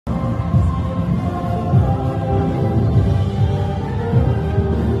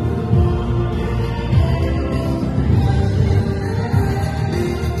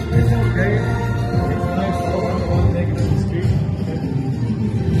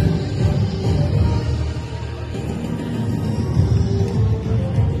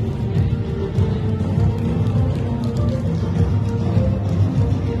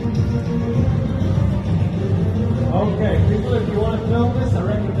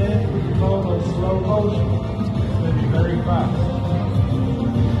fast.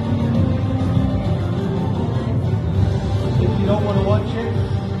 If you don't want to watch it,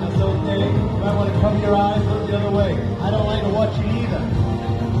 that's okay. You might want to cover your eyes, look the other way. I don't like to watch it either.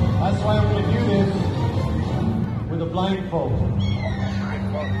 That's why I'm going to do this with a blindfold.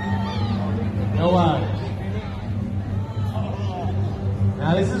 No eyes.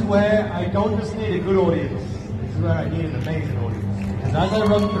 Now this is where I don't just need a good audience. This is where I need an amazing audience. Because as I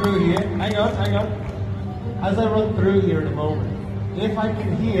run through here, hang on. As I run through here in a moment, if I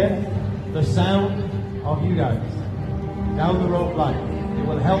can hear the sound of you guys down the road line, it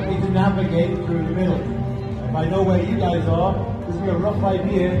will help me to navigate through the middle. If I know where you guys are, this will be a rough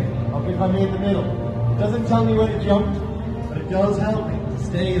idea of if I'm in the middle. It doesn't tell me where to jump, but it does help me to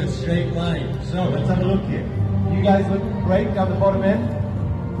stay in a straight line. So let's have a look here. You guys look great down the bottom end,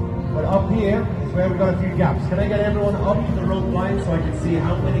 but up here is where we've got a few gaps. Can I get everyone up to the rope line so I can see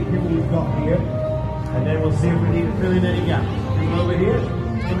how many people we've got here? And then we'll see if we need to fill in any gaps. People over here?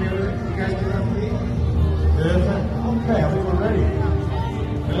 You guys do that for me? Perfect. Okay, I think we're ready.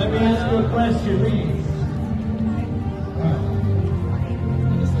 Now let me ask you a question, please.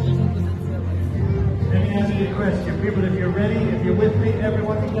 Let me ask you a question. People, if you're ready, if you're with me,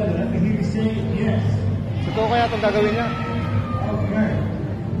 everyone together, let me hear you say yes. Totoo kaya itong gagawin niya?